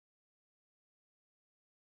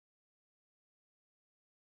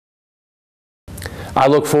I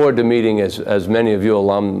look forward to meeting as many of you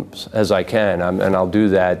alums as I can, and I'll do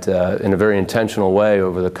that in a very intentional way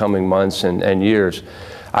over the coming months and years.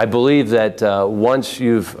 I believe that once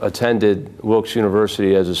you've attended Wilkes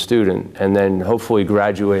University as a student and then hopefully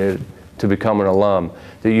graduated to become an alum,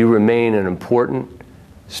 that you remain an important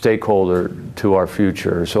stakeholder to our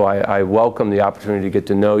future. So I welcome the opportunity to get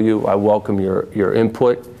to know you. I welcome your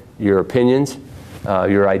input, your opinions,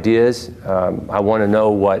 your ideas. I want to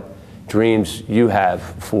know what dreams you have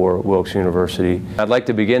for Wilkes University. I'd like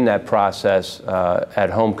to begin that process at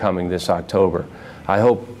homecoming this October. I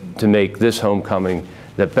hope to make this homecoming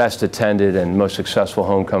the best attended and most successful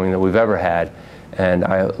homecoming that we've ever had, and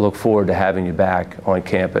I look forward to having you back on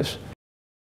campus.